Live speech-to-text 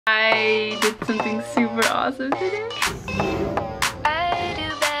I did something super awesome today. I do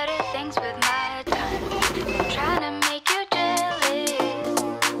better things with my time. Trying to make you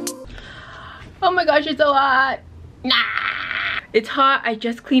jealous. Oh my gosh, it's so hot. Nah. It's hot. I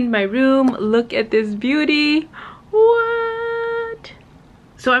just cleaned my room. Look at this beauty. What?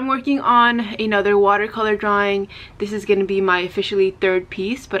 So I'm working on another watercolor drawing. This is gonna be my officially third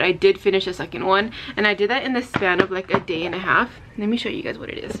piece, but I did finish the second one, and I did that in the span of like a day and a half. Let me show you guys what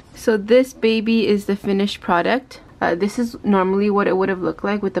it is. So this baby is the finished product. This is normally what it would have looked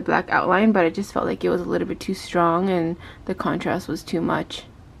like with the black outline, but I just felt like it was a little bit too strong and the contrast was too much.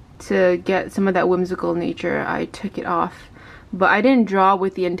 To get some of that whimsical nature, I took it off. But I didn't draw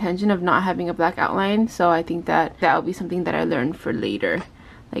with the intention of not having a black outline, so I think that will be something that I learn for later,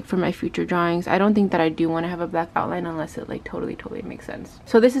 like for my future drawings. I don't think that I do want to have a black outline unless it like totally makes sense.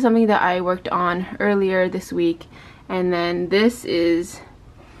 So this is something that I worked on earlier this week, and then this is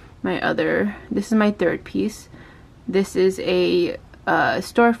my third piece. This is a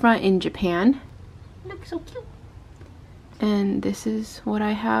storefront in Japan. Looks so cute. And this is what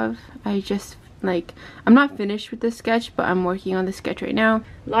I have. I'm not finished with this sketch, but I'm working on the sketch right now.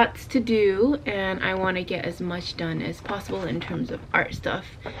 Lots to do, and I want to get as much done as possible in terms of art stuff,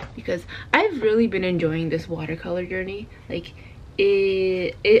 because I've really been enjoying this watercolor journey. Like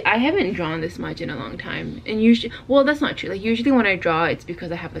I haven't drawn this much in a long time, and usually, well, that's not true. Like usually when I draw, it's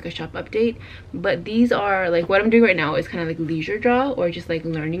because I have like a shop update, but these are like what I'm doing right now is kind of like leisure draw or just like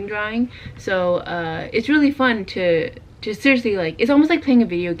learning drawing. So it's really fun to seriously, like, it's almost like playing a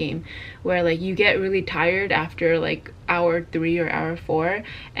video game where like you get really tired after like hour 3 or hour 4,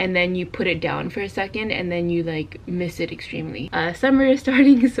 and then you put it down for a second and then you like miss it extremely. Summer is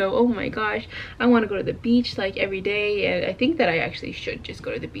starting, so oh my gosh, I want to go to the beach like every day, and I think that I actually should just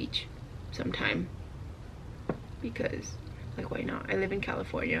go to the beach sometime, because like, why not? I live in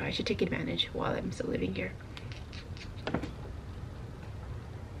California. I should take advantage while I'm still living here.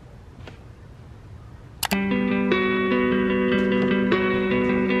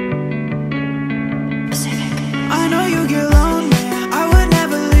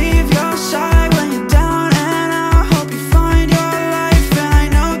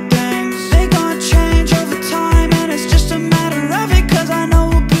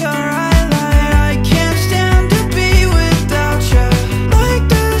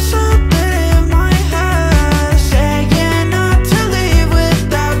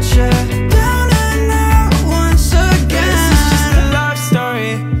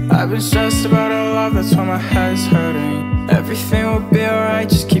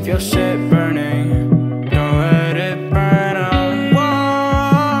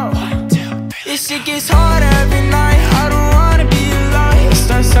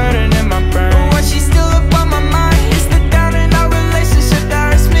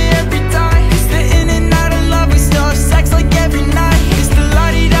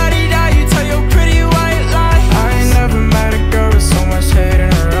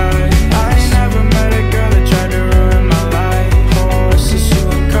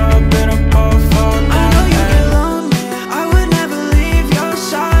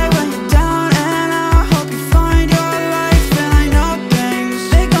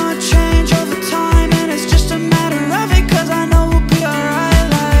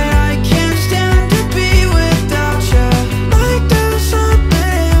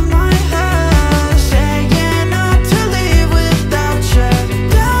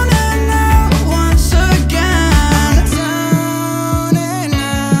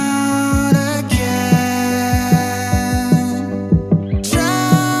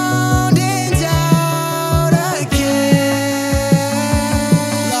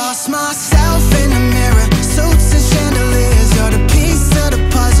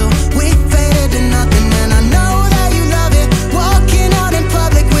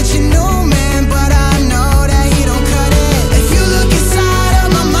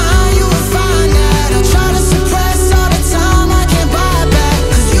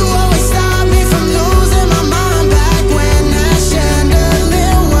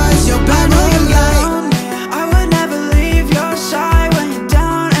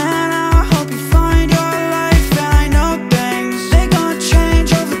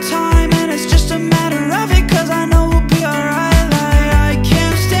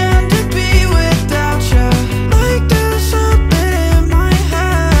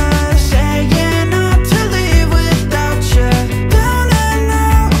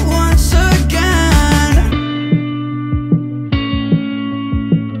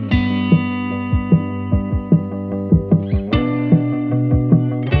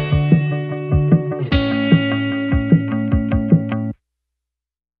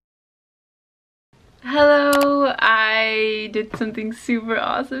 Hello, I did something super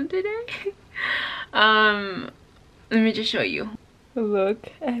awesome today. Let me just show you.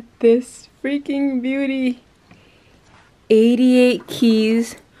 Look at this freaking beauty. 88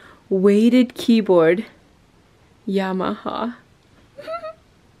 keys, weighted keyboard, Yamaha.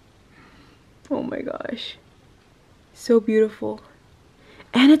 Oh my gosh, so beautiful.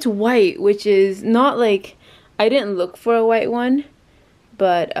 And it's white, which is not like, I didn't look for a white one,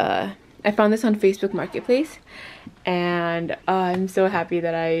 but I found this on Facebook Marketplace, and I'm so happy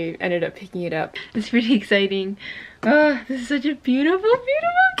that I ended up picking it up. It's pretty exciting. This is such a beautiful,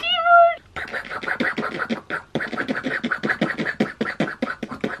 beautiful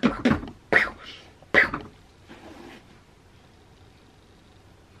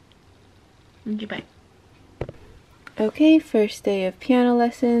keyboard. Bye. Okay, first day of piano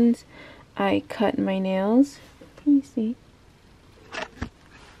lessons. I cut my nails. Can you see?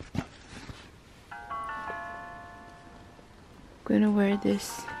 I'm gonna wear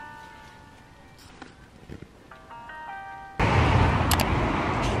this.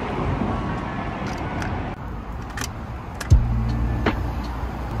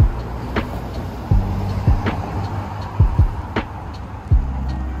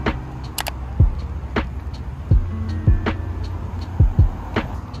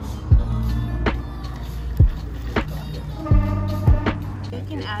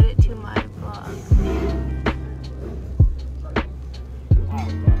 Add it to my blog.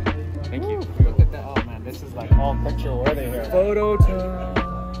 Thank you. Look at that. Oh man, this is like all picture worthy here. Photo time.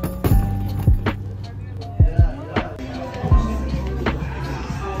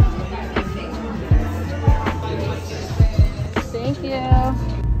 Thank you.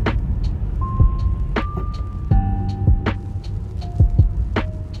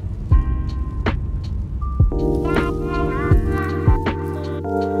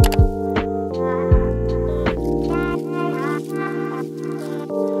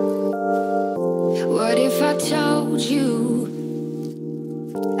 What if I told you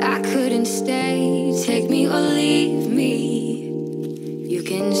I couldn't stay? Take me or leave me. You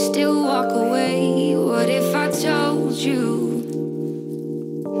can still walk away. What if I told you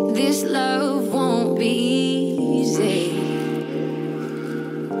this love won't be easy?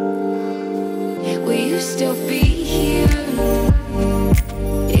 Will you still be here?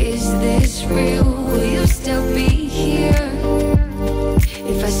 Is this real? Will you still be here?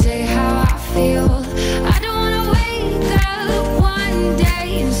 If I say how I feel, I don't wanna wake up one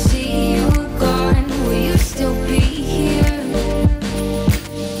day and see you gone. Will you still be here?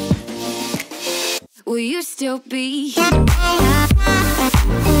 Will you still be here?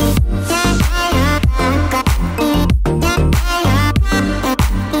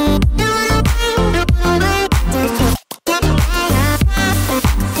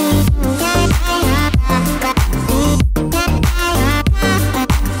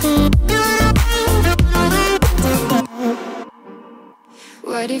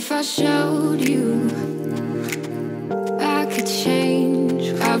 What if I showed you I could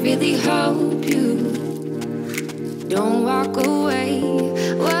change? I really hope you don't walk away.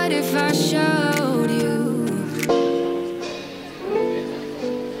 What if I showed you?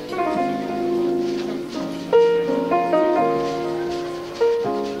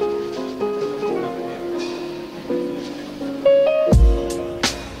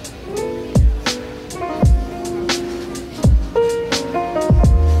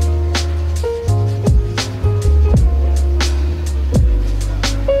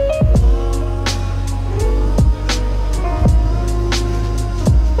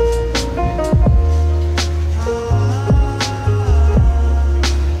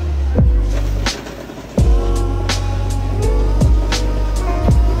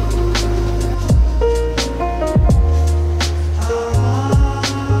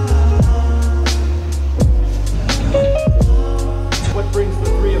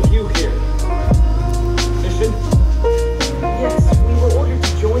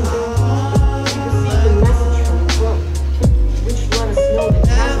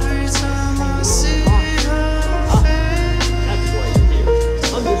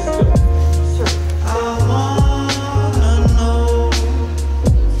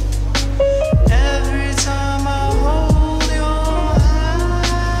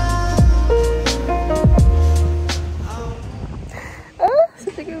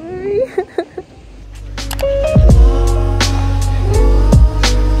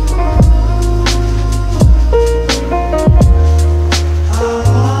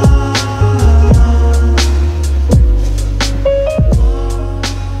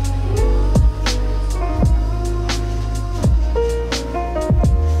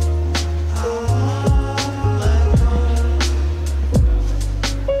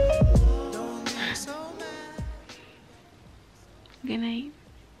 Good night.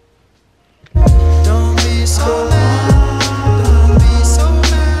 Don't be so